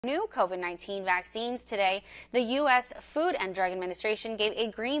New COVID-19 vaccines today. The U.S. Food and Drug Administration gave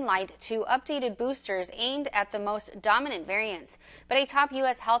a green light to updated boosters aimed at the most dominant variants. But a top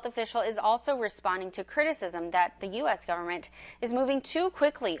U.S. health official is also responding to criticism that the U.S. government is moving too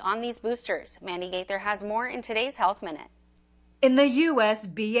quickly on these boosters. Mandy Gaither has more in today's Health Minute. In the U.S.,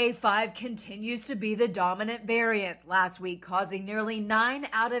 BA.5 continues to be the dominant variant, last week causing nearly 9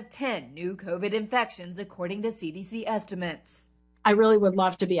 out of 10 new COVID infections, according to CDC estimates. I really would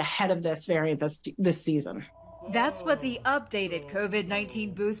love to be ahead of this variant this season. That's what the updated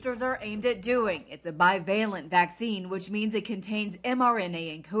COVID-19 boosters are aimed at doing. It's a bivalent vaccine, which means it contains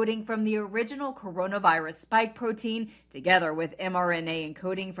mRNA encoding from the original coronavirus spike protein, together with mRNA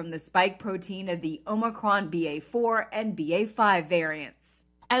encoding from the spike protein of the Omicron BA.4 and BA.5 variants.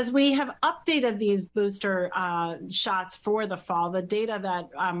 As we have updated these booster shots for the fall, the data that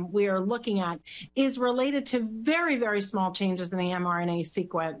we are looking at is related to very, very small changes in the mRNA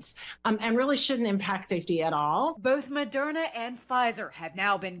sequence and really shouldn't impact safety at all. Both Moderna and Pfizer have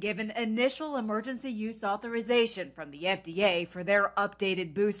now been given initial emergency use authorization from the FDA for their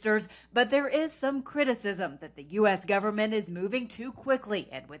updated boosters, but there is some criticism that the U.S. government is moving too quickly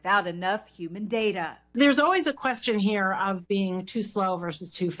and without enough human data. There's always a question here of being too slow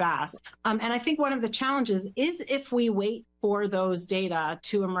versus too fast. And I think one of the challenges is if we wait for those data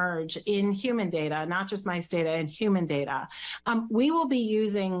to emerge in human data, not just mice data, in human data, we will be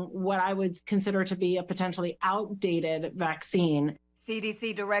using what I would consider to be a potentially outdated vaccine.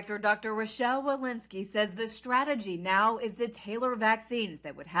 CDC Director Dr. Rochelle Walensky says the strategy now is to tailor vaccines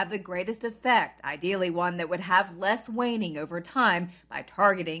that would have the greatest effect, ideally one that would have less waning over time by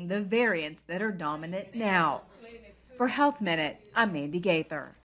targeting the variants that are dominant now. For Health Minute, I'm Mandy Gaither.